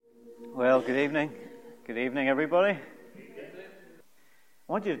Well, good evening. Good evening, everybody. I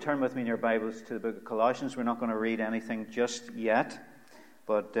want you to turn with me in your Bibles to the book of Colossians. We're not going to read anything just yet,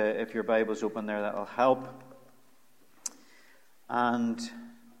 but if your Bible's open there, that'll help. And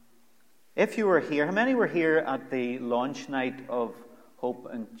if you were here, how many were here at the launch night of Hope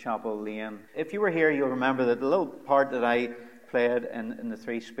in Chapel Lane? If you were here, you'll remember that the little part that I played in the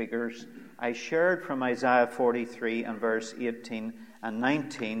three speakers, I shared from Isaiah 43 and verse 18 and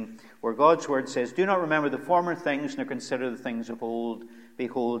 19, where God's word says, "Do not remember the former things, nor consider the things of old.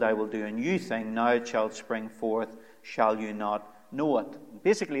 Behold, I will do a new thing. Now it shall spring forth. Shall you not know it?"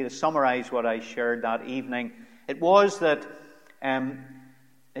 Basically, to summarize what I shared that evening, it was that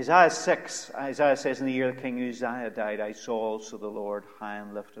Isaiah 6, Isaiah says, "In the year that King Uzziah died, I saw also the Lord high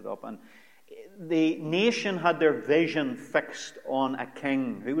and lifted up." And the nation had their vision fixed on a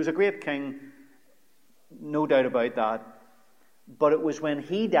king who was a great king, no doubt about that. But it was when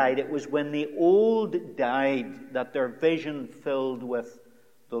he died, it was when the old died, that their vision filled with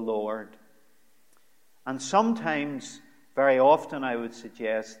the Lord. And sometimes, very often I would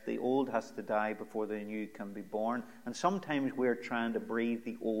suggest, the old has to die before the new can be born. And sometimes we're trying to breathe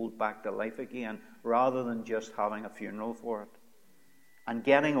the old back to life again, rather than just having a funeral for it. And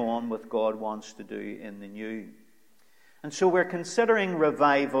getting on with what God wants to do in the new. And so we're considering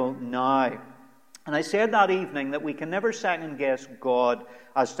revival now. And I said that evening that we can never second-guess God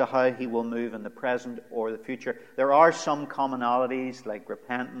as to how he will move in the present or the future. There are some commonalities like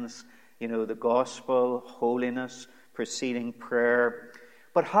repentance, the gospel, holiness, preceding prayer.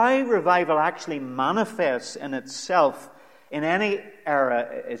 But how revival actually manifests in itself in any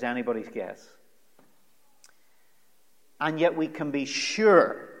era is anybody's guess. And yet we can be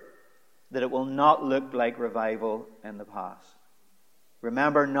sure that it will not look like revival in the past.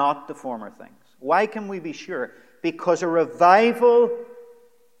 Remember not the former things. Why can we be sure? Because a revival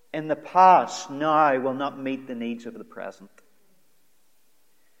in the past now will not meet the needs of the present.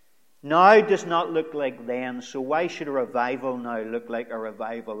 Now does not look like then, so why should a revival now look like a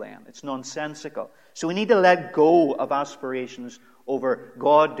revival then? It's nonsensical. So we need to let go of aspirations over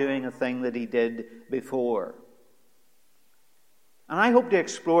God doing a thing that he did before. And I hope to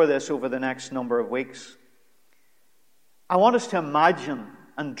explore this over the next number of weeks. I want us to imagine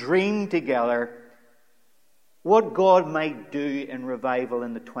and dream together what God might do in revival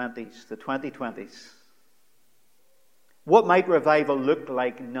in the 2020s. What might revival look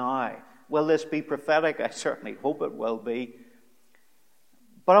like now? Will this be prophetic? I certainly hope it will be.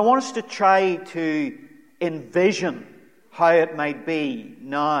 But I want us to try to envision how it might be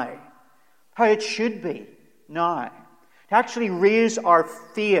now, how it should be now. To actually raise our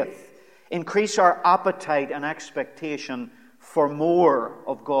faith, increase our appetite and expectation for more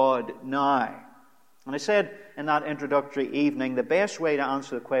of God now. And I said in that introductory evening, the best way to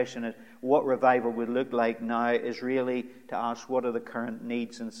answer the question is what revival would look like now is really to ask what are the current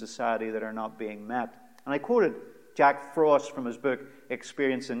needs in society that are not being met. And I quoted Jack Frost from his book,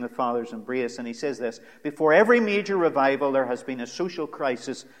 Experiencing the Father's Embrace, and he says this: "Before every major revival, there has been a social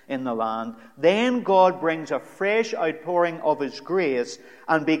crisis in the land. Then God brings a fresh outpouring of his grace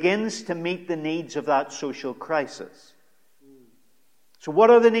and begins to meet the needs of that social crisis." So what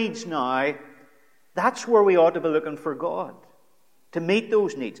are the needs now? That's where we ought to be looking for God, to meet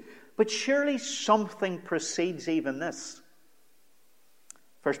those needs. But surely something precedes even this.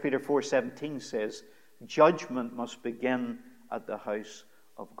 1 Peter 4:17 says, "Judgment must begin at the house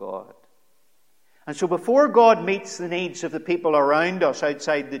of God." And so before God meets the needs of the people around us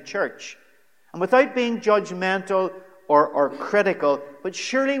outside the church, and without being judgmental or critical, but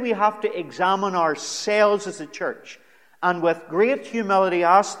surely we have to examine ourselves as a church and with great humility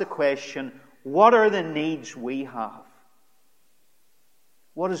ask the question, what are the needs we have?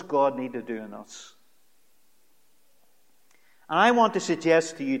 What does God need to do in us? And I want to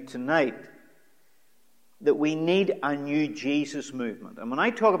suggest to you tonight that we need a new Jesus movement. And when I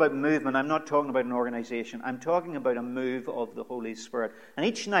talk about movement, I'm not talking about an organization. I'm talking about a move of the Holy Spirit. And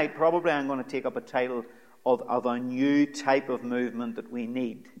each night, probably I'm going to take up a title of a new type of movement that we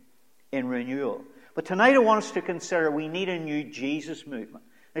need in renewal. But tonight I want us to consider we need a new Jesus movement.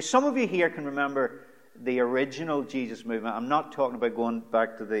 Now, some of you here can remember the original Jesus movement. I'm not talking about going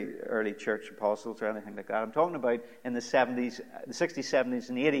back to the early church apostles or anything like that. I'm talking about in the 60s, 70s,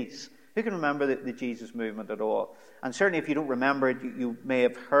 and 80s. Who can remember the Jesus movement at all? And certainly if you don't remember it, you may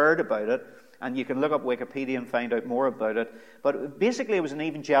have heard about it. And you can look up Wikipedia and find out more about it. But basically it was an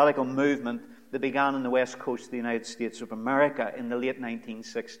evangelical movement that began on the west coast of the United States of America in the late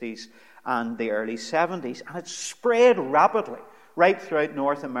 1960s and the early 70s. And it spread rapidly right throughout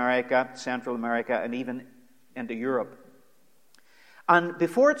North America, Central America, and even into Europe. And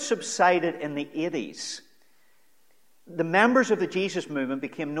before it subsided in the 80s, the members of the Jesus movement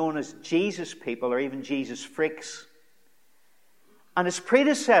became known as Jesus people or even Jesus freaks. And its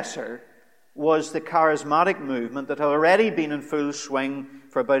predecessor was the charismatic movement that had already been in full swing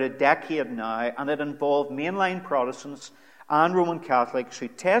for about a decade now, and it involved mainline Protestants and Roman Catholics who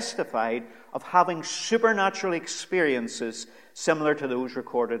testified of having supernatural experiences similar to those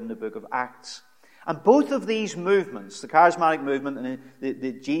recorded in the book of Acts. And both of these movements, the charismatic movement and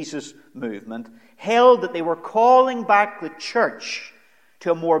the Jesus movement, held that they were calling back the church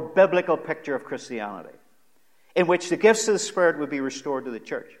to a more biblical picture of Christianity, in which the gifts of the Spirit would be restored to the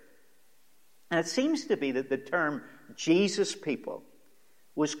church. And it seems to be that the term Jesus people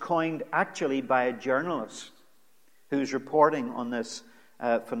was coined actually by a journalist who's reporting on this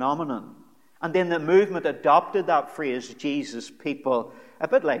phenomenon. And then the movement adopted that phrase, Jesus people, a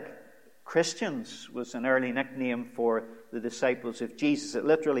bit like Christians was an early nickname for the disciples of Jesus. It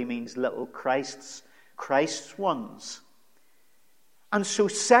literally means little Christs, Christ's ones. And so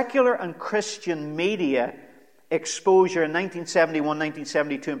secular and Christian media exposure in 1971,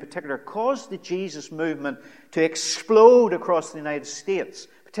 1972 in particular, caused the Jesus movement to explode across the United States,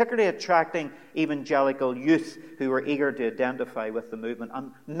 particularly attracting evangelical youth who were eager to identify with the movement.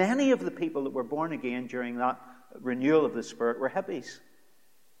 And many of the people that were born again during that renewal of the Spirit were hippies.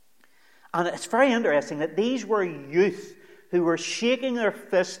 And it's very interesting that these were youth who were shaking their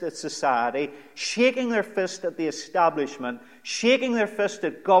fist at society, shaking their fist at the establishment, shaking their fist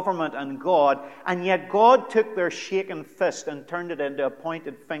at government and God, and yet God took their shaken fist and turned it into a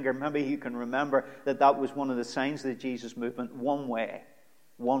pointed finger. Maybe you can remember that was one of the signs of the Jesus movement. One way.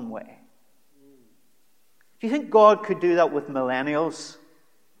 One way. Do you think God could do that with millennials?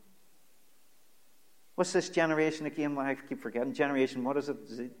 What's this generation again? I keep forgetting. Generation, what is it?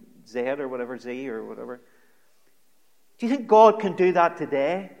 Z or whatever, Z or whatever. Do you think God can do that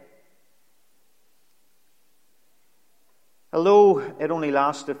today? Although it only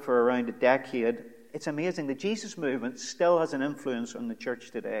lasted for around a decade, it's amazing. The Jesus movement still has an influence on the church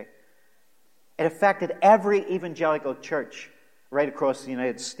today. It affected every evangelical church right across the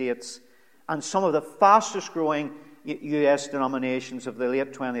United States, and some of the fastest growing U.S. denominations of the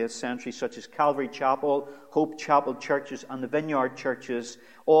late 20th century, such as Calvary Chapel, Hope Chapel churches, and the Vineyard churches,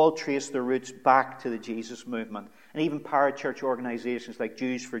 all trace their roots back to the Jesus movement. And even parachurch organizations like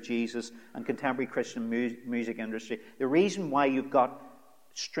Jews for Jesus and contemporary Christian music industry. The reason why you've got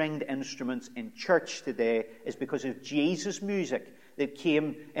stringed instruments in church today is because of Jesus music that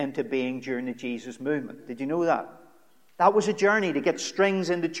came into being during the Jesus movement. Did you know that? That was a journey to get strings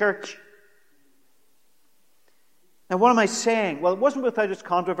into church. Now, what am I saying? Well, it wasn't without its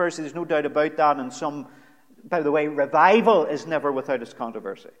controversy. There's no doubt about that. And by the way, revival is never without its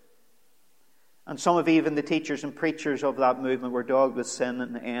controversy. And some of even the teachers and preachers of that movement were dogged with sin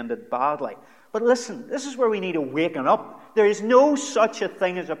and ended badly. But listen, this is where we need to waken up. There is no such a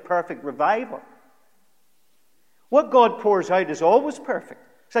thing as a perfect revival. What God pours out is always perfect.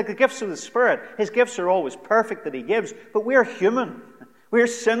 It's like the gifts of the Spirit. His gifts are always perfect that He gives. But we're human. We're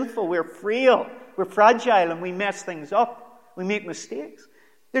sinful. We're frail. We're fragile and we mess things up. We make mistakes.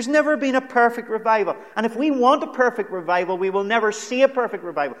 There's never been a perfect revival. And if we want a perfect revival, we will never see a perfect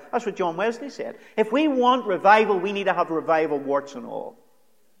revival. That's what John Wesley said. If we want revival, we need to have revival, warts and all.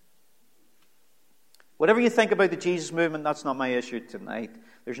 Whatever you think about the Jesus movement, that's not my issue tonight.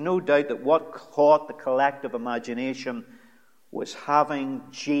 There's no doubt that what caught the collective imagination was having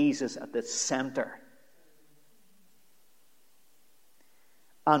Jesus at the center.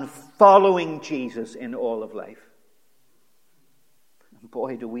 And following Jesus in all of life. And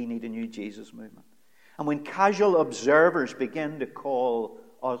boy, do we need a new Jesus movement. And when casual observers begin to call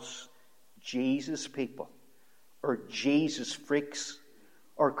us Jesus people, or Jesus freaks,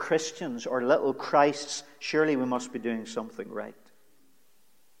 or Christians, or little Christs, surely we must be doing something right.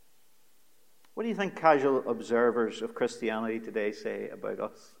 What do you think casual observers of Christianity today say about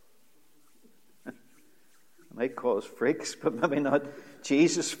us? I might call us freaks, but maybe not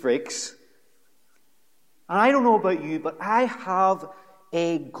Jesus freaks. And I don't know about you, but I have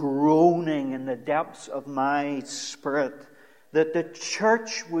a groaning in the depths of my spirit that the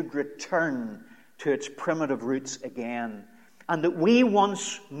church would return to its primitive roots again. And that we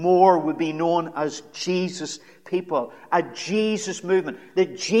once more would be known as Jesus people, a Jesus movement.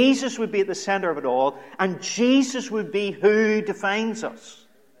 That Jesus would be at the center of it all, and Jesus would be who defines us.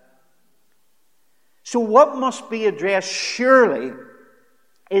 So what must be addressed surely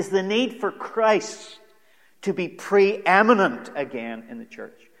is the need for Christ to be preeminent again in the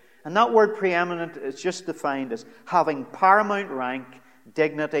church. And that word preeminent is just defined as having paramount rank,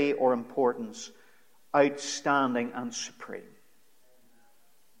 dignity or importance, outstanding and supreme.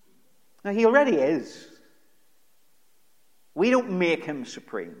 Now, he already is. We don't make him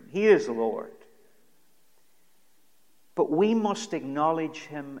supreme. He is Lord. But we must acknowledge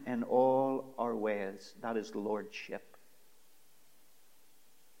him in all our ways. That is lordship.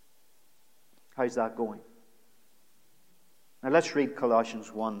 How's that going? Now let's read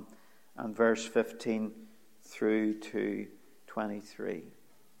Colossians 1 and verse 15 through to 23.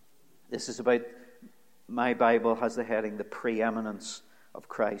 This is about, my Bible has the heading, the preeminence of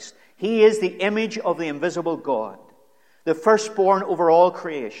Christ. He is the image of the invisible God, the firstborn over all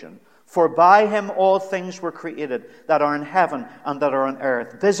creation. For by him all things were created that are in heaven and that are on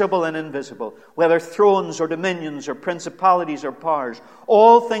earth, visible and invisible, whether thrones or dominions or principalities or powers.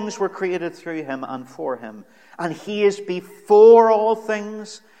 All things were created through him and for him. And he is before all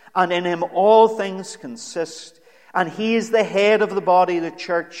things, and in him all things consist. And he is the head of the body, the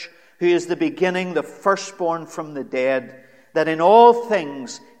church, who is the beginning, the firstborn from the dead, that in all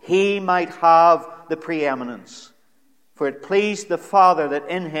things he might have the preeminence. For it pleased the Father that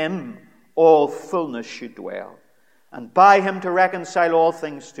in him all fullness should dwell, and by him to reconcile all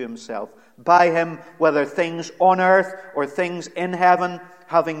things to himself, by him whether things on earth or things in heaven,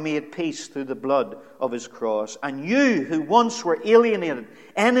 having made peace through the blood of his cross. And you who once were alienated,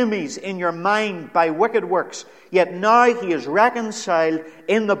 enemies in your mind by wicked works, yet now he is reconciled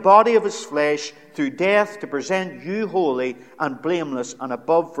in the body of his flesh through death to present you holy and blameless and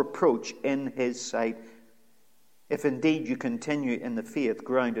above reproach in his sight. If indeed you continue in the faith,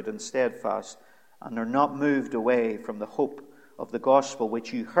 grounded and steadfast, and are not moved away from the hope of the gospel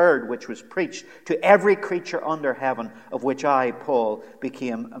which you heard, which was preached to every creature under heaven, of which I, Paul,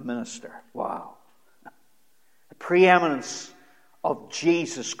 became a minister. Wow. The preeminence of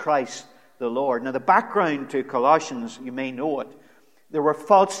Jesus Christ the Lord. Now the background to Colossians, you may know it. There were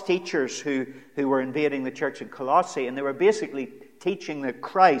false teachers who were invading the church in Colossae, and they were basically teaching that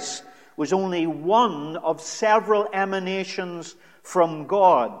Christ was only one of several emanations from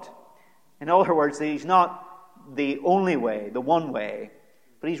God. In other words, that he's not the only way, the one way,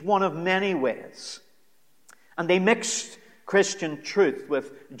 but he's one of many ways. And they mixed Christian truth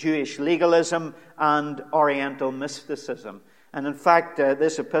with Jewish legalism and Oriental mysticism. And in fact,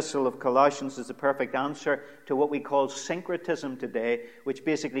 this epistle of Colossians is the perfect answer to what we call syncretism today, which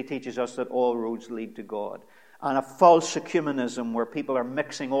basically teaches us that all roads lead to God. And a false ecumenism where people are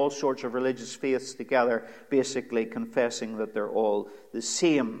mixing all sorts of religious faiths together, basically confessing that they're all the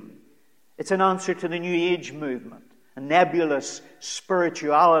same. It's an answer to the New Age movement, a nebulous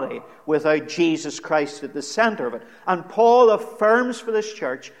spirituality without Jesus Christ at the center of it. And Paul affirms for this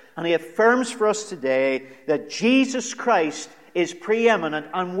church, and he affirms for us today, that Jesus Christ is preeminent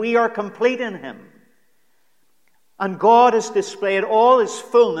and we are complete in him. And God has displayed all his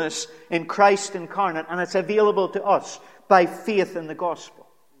fullness in Christ incarnate, and it's available to us by faith in the gospel.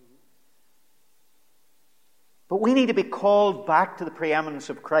 But we need to be called back to the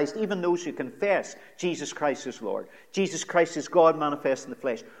preeminence of Christ, even those who confess Jesus Christ is Lord. Jesus Christ is God manifest in the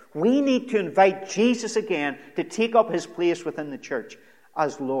flesh. We need to invite Jesus again to take up his place within the church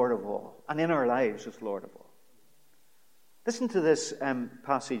as Lord of all, and in our lives as Lord of all. Listen to this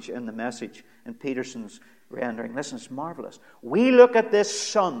passage in the Message in Peterson's rendering. Listen, it's marvelous. We look at this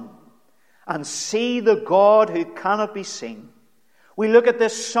sun and see the God who cannot be seen. We look at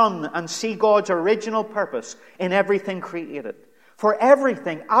this sun and see God's original purpose in everything created. For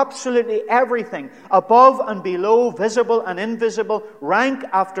everything, absolutely everything, above and below, visible and invisible, rank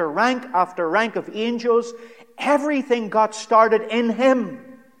after rank after rank of angels, everything got started in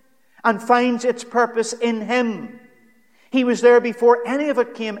him and finds its purpose in him. He was there before any of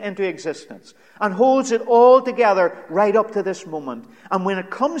it came into existence and holds it all together right up to this moment. And when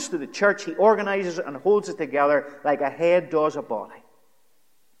it comes to the church, he organizes it and holds it together like a head does a body.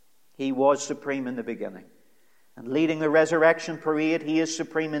 He was supreme in the beginning. And leading the resurrection parade, he is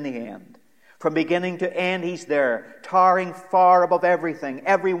supreme in the end. From beginning to end, he's there, towering far above everything,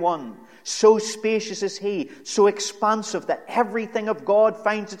 everyone. So spacious is he, so expansive that everything of God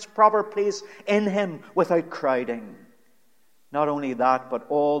finds its proper place in him without crowding. Not only that, but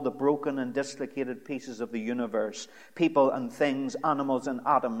all the broken and dislocated pieces of the universe, people and things, animals and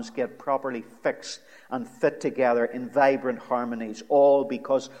atoms, get properly fixed and fit together in vibrant harmonies, all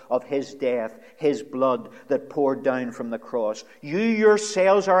because of his death, his blood that poured down from the cross. You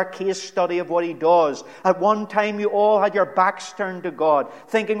yourselves are a case study of what he does. At one time you all had your backs turned to God,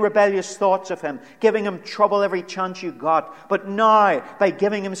 thinking rebellious thoughts of him, giving him trouble every chance you got. But now, by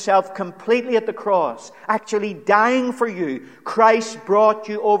giving himself completely at the cross, actually dying for you, Christ brought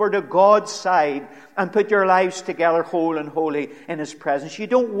you over to God's side and put your lives together whole and holy in his presence. You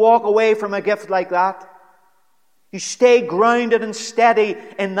don't walk away from a gift like that. You stay grounded and steady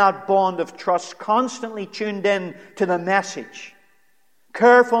in that bond of trust, constantly tuned in to the message.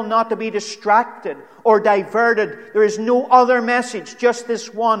 Careful not to be distracted or diverted. There is no other message, just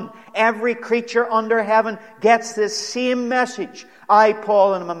this one. Every creature under heaven gets this same message. I,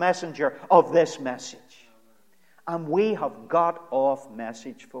 Paul, am a messenger of this message. And we have got off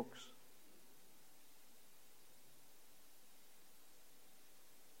message, folks.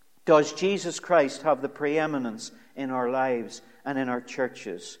 Does Jesus Christ have the preeminence in our lives and in our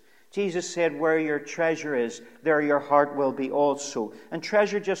churches? Jesus said, where your treasure is, there your heart will be also. And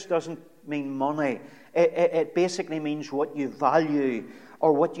treasure just doesn't mean money. It basically means what you value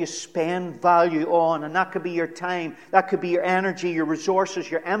or what you spend value on. And that could be your time. That could be your energy, your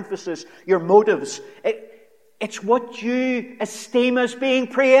resources, your emphasis, your motives. It's what you esteem as being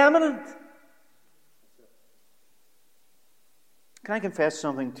preeminent. Can I confess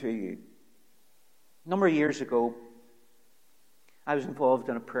something to you? A number of years ago, I was involved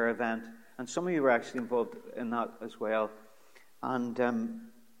in a prayer event, and some of you were actually involved in that as well. And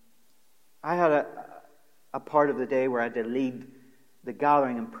I had a part of the day where I had to lead the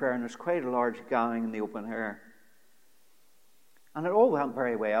gathering in prayer, and it was quite a large gathering in the open air. And it all went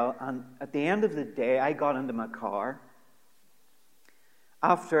very well, and at the end of the day, I got into my car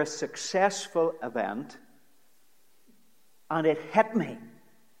after a successful event, and it hit me.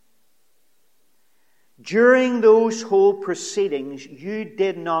 During those whole proceedings, you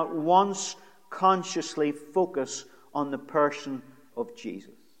did not once consciously focus on the person of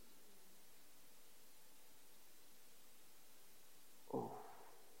Jesus. Oh.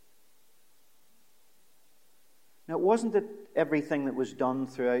 Now, it wasn't that everything that was done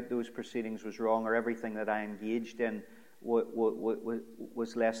throughout those proceedings was wrong, or everything that I engaged in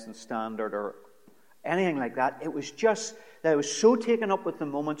was less than standard, or anything like that. It was just that I was so taken up with the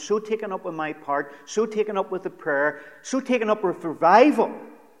moment, so taken up with my part, so taken up with the prayer, so taken up with revival,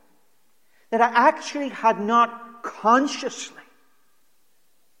 that I actually had not consciously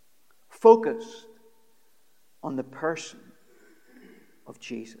focused on the person of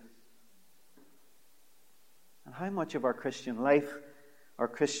Jesus. And how much of our Christian life, our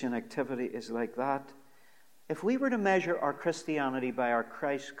Christian activity is like that? If we were to measure our Christianity by our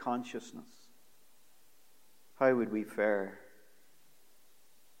Christ consciousness, how would we fare?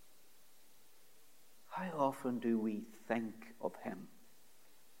 How often do we think of Him?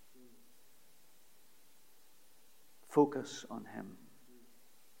 Focus on Him.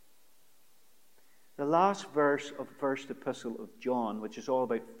 The last verse of First Epistle of John, which is all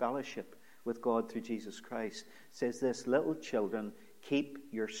about fellowship with God through Jesus Christ, says this: little children, keep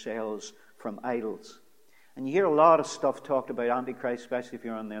yourselves from idols. And you hear a lot of stuff talked about Antichrist, especially if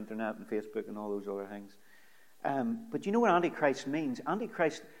you're on the internet and Facebook and all those other things. But you know what Antichrist means?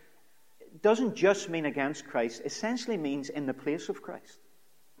 Antichrist doesn't just mean against Christ. It essentially means in the place of Christ.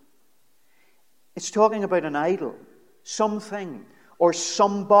 It's talking about an idol, something, or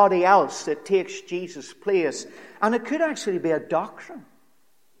somebody else that takes Jesus' place. And it could actually be a doctrine.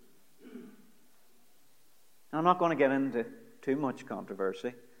 I'm not going to get into too much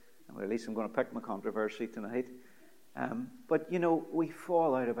controversy. Well, at least I'm going to pick my controversy tonight. But, you know, we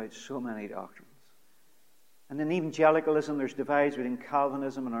fall out about so many doctrines. And in evangelicalism, there's divides between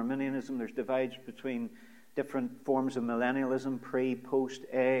Calvinism and Arminianism. There's divides between different forms of millennialism, pre, post,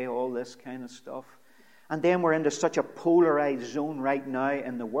 all this kind of stuff. And then we're into such a polarized zone right now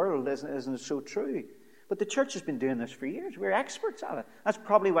in the world, isn't it so true? But the church has been doing this for years. We're experts at it. That's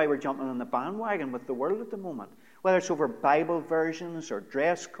probably why we're jumping on the bandwagon with the world at the moment. Whether it's over Bible versions or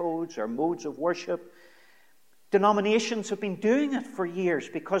dress codes or modes of worship, denominations have been doing it for years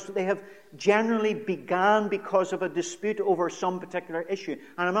because they have generally begun because of a dispute over some particular issue.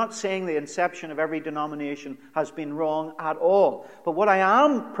 And I'm not saying the inception of every denomination has been wrong at all. But what I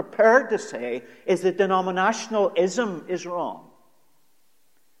am prepared to say is that denominationalism is wrong,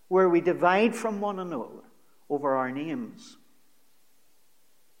 where we divide from one another over our names.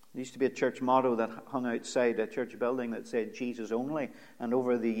 There used to be a church motto that hung outside a church building that said Jesus only. And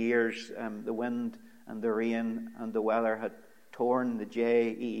over the years, the wind and the rain and the weather had torn the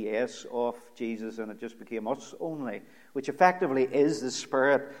JES off Jesus, and it just became us only, which effectively is the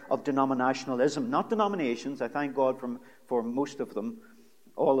spirit of denominationalism. Not denominations. I thank God for most of them,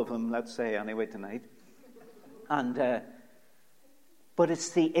 all of them, let's say, anyway, tonight. And but it's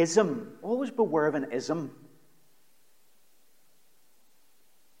the ism. Always beware of an ism.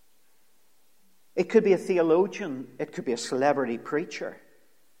 It could be a theologian. It could be a celebrity preacher.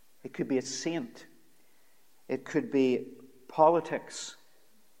 It could be a saint. It could be politics,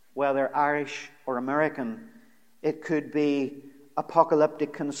 whether Irish or American. It could be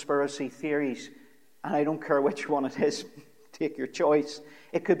apocalyptic conspiracy theories. And I don't care which one it is. Take your choice.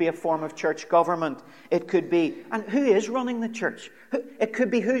 It could be a form of church government. It could be, and who is running the church? It could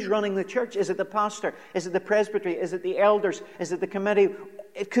be who's running the church. Is it the pastor? Is it the presbytery? Is it the elders? Is it the committee?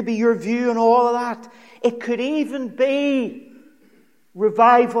 It could be your view and all of that. It could even be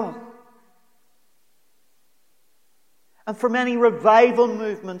revival. And for many revival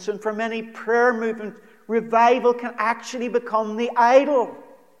movements and for many prayer movements, revival can actually become the idol.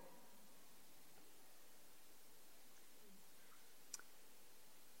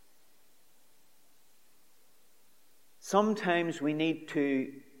 Sometimes we need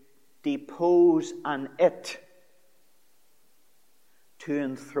to depose an it to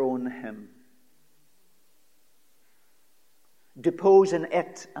enthrone him. Depose an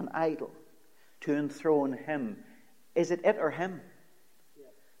it, an idol, to enthrone him. Is it or him?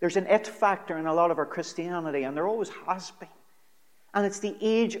 There's an it factor in a lot of our Christianity, and there always has been. And it's the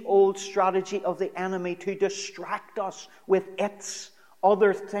age-old strategy of the enemy to distract us with its,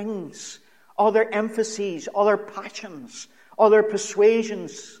 other things, other emphases, other passions, other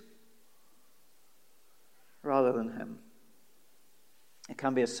persuasions, rather than him. It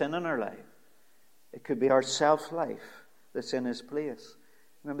can be a sin in our life. It could be our self-life that's in his place.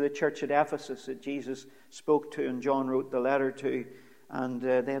 Remember the church at Ephesus that Jesus spoke to and John wrote the letter to, and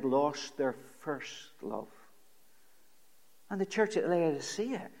they had lost their first love. And the church at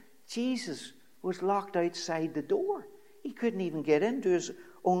Laodicea, Jesus was locked outside the door. He couldn't even get into his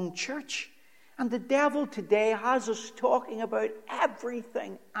own church. And the devil today has us talking about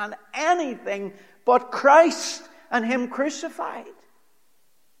everything and anything but Christ and him crucified.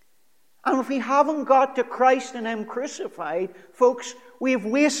 And if we haven't got to Christ and him crucified, folks, we have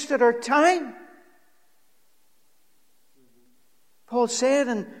wasted our time. Paul said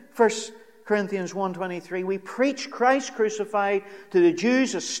in 1 Corinthians 1:23, we preach Christ crucified, to the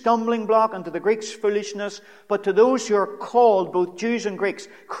Jews a stumbling block and to the Greeks foolishness, but to those who are called, both Jews and Greeks,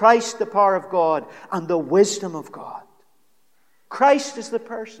 Christ the power of God and the wisdom of God. Christ is the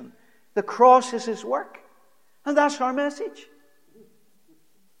person. The cross is his work. And that's our message.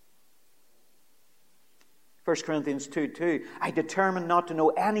 1 Corinthians 2:2, I determined not to know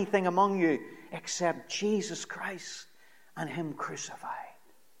anything among you except Jesus Christ and him crucified.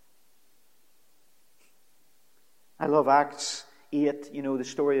 I love Acts 8, the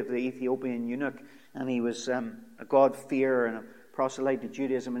story of the Ethiopian eunuch, and he was a God-fearer and a proselyte to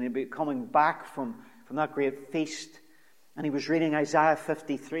Judaism, and he'd be coming back from that great feast, and he was reading Isaiah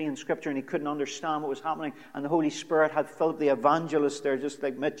 53 in Scripture, and he couldn't understand what was happening, and the Holy Spirit had Philip the evangelist there, just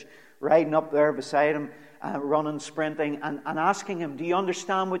like Mitch, riding up there beside him, running, sprinting, and asking him, do you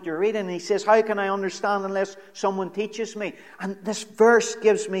understand what you're reading? And he says, how can I understand unless someone teaches me? And this verse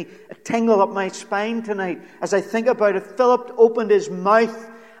gives me a tingle up my spine tonight as I think about it. Philip opened his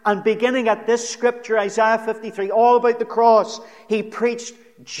mouth, and beginning at this scripture, Isaiah 53, all about the cross, he preached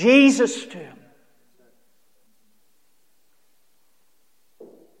Jesus to him.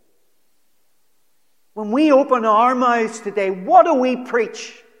 When we open our mouths today, what do we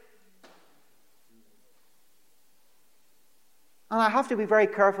preach? And I have to be very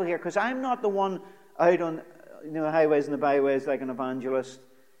careful here, because I'm not the one out on the highways and the byways like an evangelist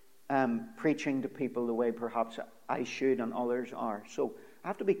preaching to people the way perhaps I should and others are. So I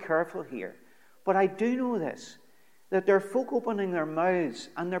have to be careful here. But I do know this, that there are folk opening their mouths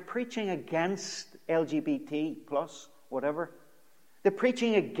and they're preaching against LGBT plus whatever. They're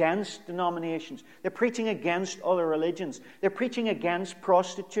preaching against denominations. They're preaching against other religions. They're preaching against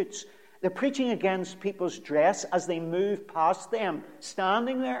prostitutes. They're preaching against people's dress as they move past them,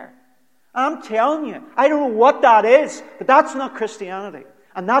 standing there. I'm telling you, I don't know what that is, but that's not Christianity.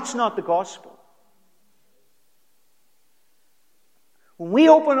 And that's not the gospel. When we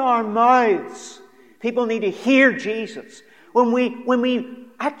open our mouths, people need to hear Jesus. When we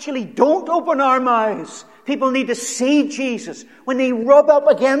actually don't open our mouths, people need to see Jesus. When they rub up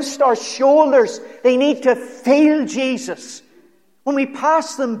against our shoulders, they need to feel Jesus. When we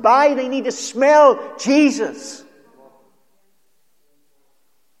pass them by, they need to smell Jesus.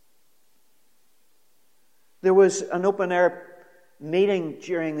 There was an open-air meeting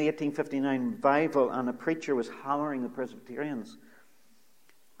during the 1859 revival, and a preacher was hammering the Presbyterians.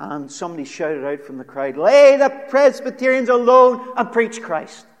 And somebody shouted out from the crowd, "Lay the Presbyterians alone and preach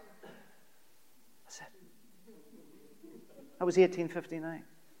Christ." That's it. That was 1859.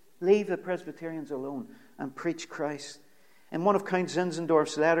 Leave the Presbyterians alone and preach Christ. In one of Count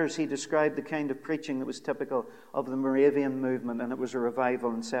Zinzendorf's letters, he described the kind of preaching that was typical of the Moravian movement, and it was a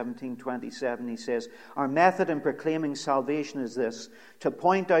revival in 1727. He says, "Our method in proclaiming salvation is this, to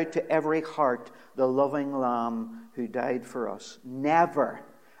point out to every heart the loving Lamb who died for us. Never,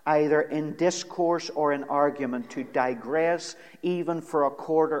 either in discourse or in argument, to digress even for a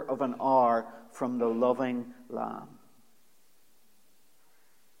quarter of an hour from the loving Lamb.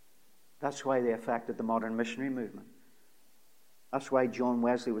 That's why they affected the modern missionary movement. That's why John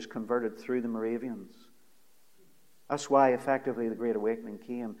Wesley was converted through the Moravians. That's why, effectively, the Great Awakening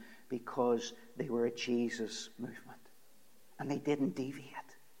came, because they were a Jesus movement. And they didn't deviate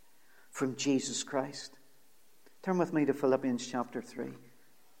from Jesus Christ. Turn with me to Philippians chapter 3.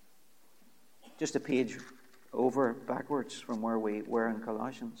 Just a page backwards from where we were in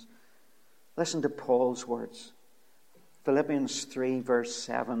Colossians. Listen to Paul's words. Philippians 3, verse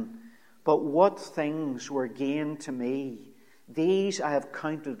 7. But what things were gain to me, these I have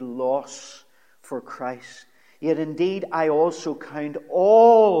counted loss for Christ. Yet indeed I also count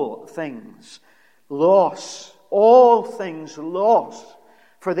all things loss,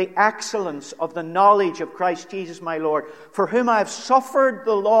 for the excellence of the knowledge of Christ Jesus my Lord, for whom I have suffered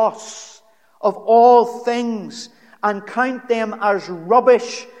the loss of all things, and count them as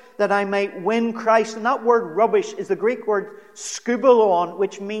rubbish, that I might win Christ. And that word rubbish is the Greek word skubalon,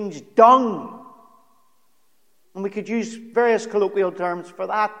 which means dung. And we could use various colloquial terms for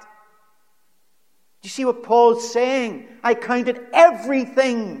that. Do you see what Paul's saying? I counted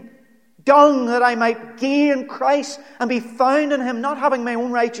everything dung, that I might gain Christ and be found in Him, not having my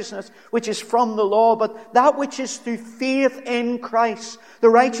own righteousness, which is from the law, but that which is through faith in Christ, the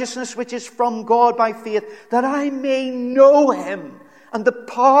righteousness which is from God by faith, that I may know Him and the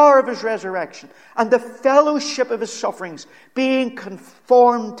power of His resurrection and the fellowship of His sufferings, being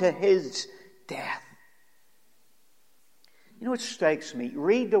conformed to His death. You know what strikes me?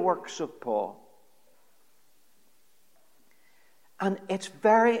 Read the works of Paul. And it's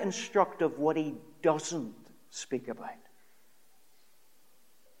very instructive what he doesn't speak about.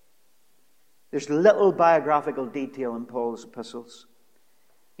 There's little biographical detail in Paul's epistles.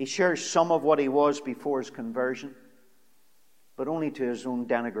 He shares some of what he was before his conversion, but only to his own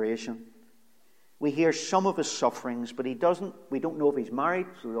denigration. We hear some of his sufferings, but we don't know if he's married,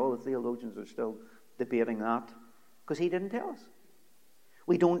 so all the theologians are still debating that, because he didn't tell us.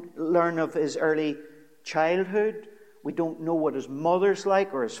 We don't learn of his early childhood. We don't know what his mother's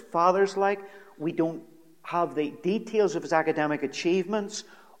like or his father's like. We don't have the details of his academic achievements.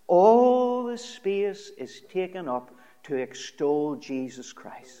 All the space is taken up to extol Jesus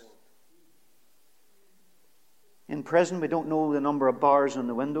Christ. In prison, we don't know the number of bars in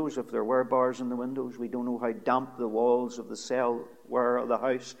the windows, if there were bars in the windows. We don't know how damp the walls of the cell were of the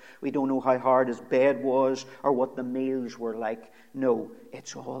house. We don't know how hard his bed was or what the meals were like. No,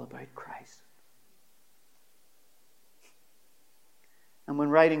 it's all about Christ. And when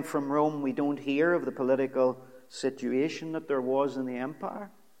writing from Rome, we don't hear of the political situation that there was in the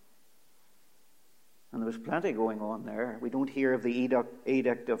empire. And there was plenty going on there. We don't hear of the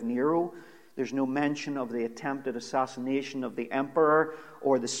edict of Nero. There's no mention of the attempted assassination of the emperor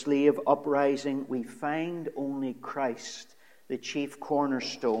or the slave uprising. We find only Christ, the chief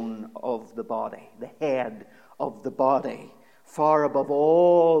cornerstone of the body, the head of the body, far above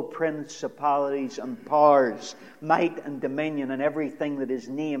all principalities and powers, might and dominion, and everything that is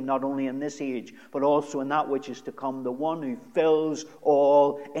named, not only in this age, but also in that which is to come, the one who fills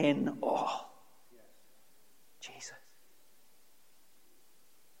all in all. Jesus.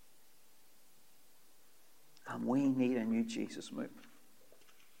 And we need a new Jesus movement.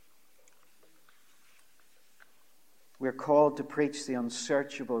 We're called to preach the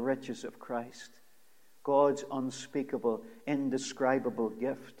unsearchable riches of Christ, God's unspeakable, indescribable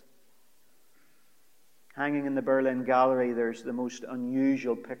gift. Hanging in the Berlin Gallery, there's the most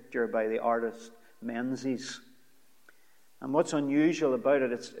unusual picture by the artist Menzies. And what's unusual about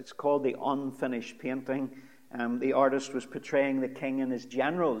it, it's called the unfinished painting. The artist was portraying the king and his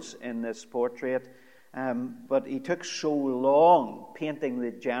generals in this portrait. But he took so long painting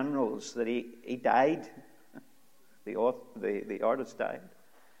the generals that he died. The artist died.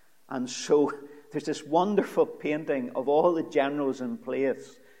 And so there's this wonderful painting of all the generals in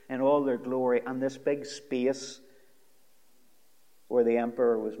place in all their glory, and this big space where the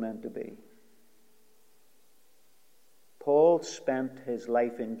emperor was meant to be. Paul spent his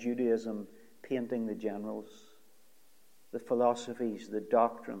life in Judaism painting the generals, the philosophies, the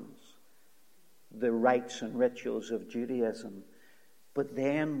doctrines, the rites and rituals of Judaism. But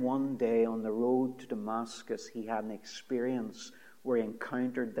then one day on the road to Damascus, he had an experience where he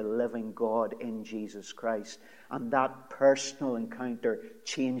encountered the living God in Jesus Christ. And that personal encounter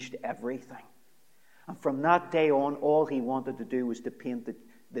changed everything. And from that day on, all he wanted to do was to paint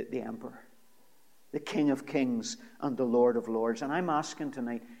the emperor, the King of Kings and the Lord of Lords. And I'm asking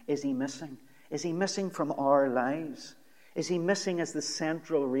tonight, is he missing? Is he missing from our lives? Is he missing as the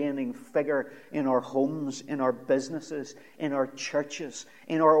central reigning figure in our homes, in our businesses, in our churches,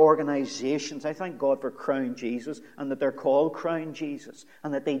 in our organizations? I thank God for Crown Jesus, and that they're called Crown Jesus,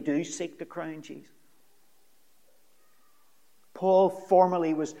 and that they do seek to crown Jesus. Paul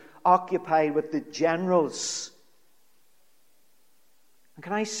formerly was occupied with the generals. And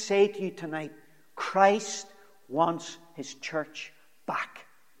can I say to you tonight, Christ wants his church back,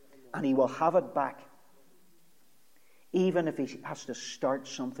 and he will have it back. Even if he has to start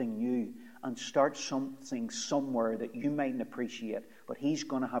something new and start something somewhere that you mightn't appreciate, but he's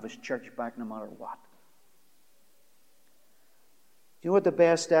going to have his church back no matter what. Do you know what the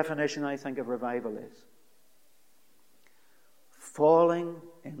best definition, I think, of revival is? Falling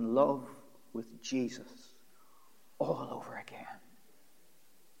in love with Jesus all over again.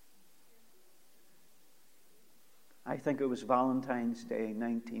 I think it was Valentine's Day,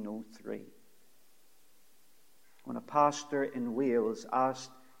 1903. When a pastor in Wales asked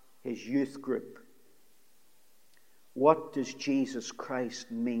his youth group, "What does Jesus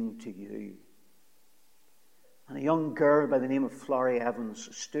Christ mean to you?" And a young girl by the name of Florrie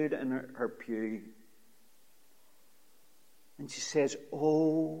Evans stood in her pew. And she says,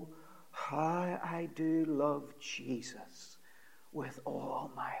 "Oh, how I do love Jesus with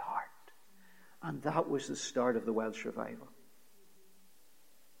all my heart." And that was the start of the Welsh revival.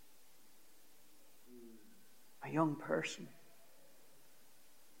 A young person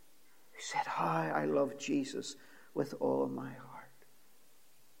who said, "How I love Jesus with all my heart."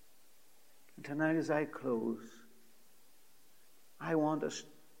 And tonight as I close, I want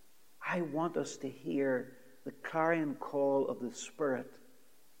us to hear the clarion call of the Spirit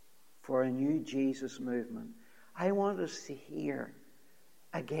for a new Jesus movement. I want us to hear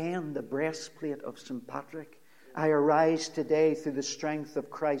again the breastplate of St. Patrick. I arise today through the strength of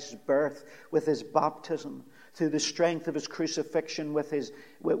Christ's birth with his baptism, through the strength of his crucifixion with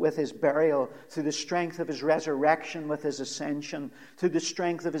his burial, through the strength of his resurrection with his ascension, through the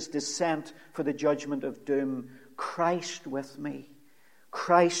strength of his descent for the judgment of doom. Christ with me,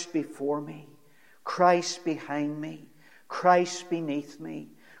 Christ before me, Christ behind me, Christ beneath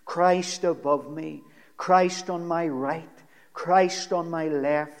me, Christ above me, Christ on my right, Christ on my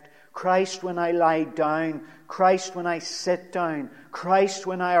left, Christ when I lie down, Christ when I sit down, Christ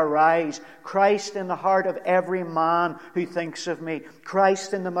when I arise, Christ in the heart of every man who thinks of me,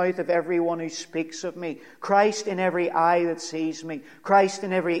 Christ in the mouth of everyone who speaks of me, Christ in every eye that sees me, Christ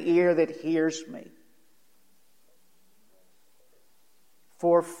in every ear that hears me.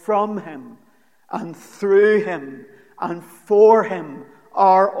 For from him and through him and for him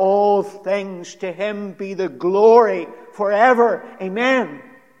are all things. To him be the glory forever. Amen.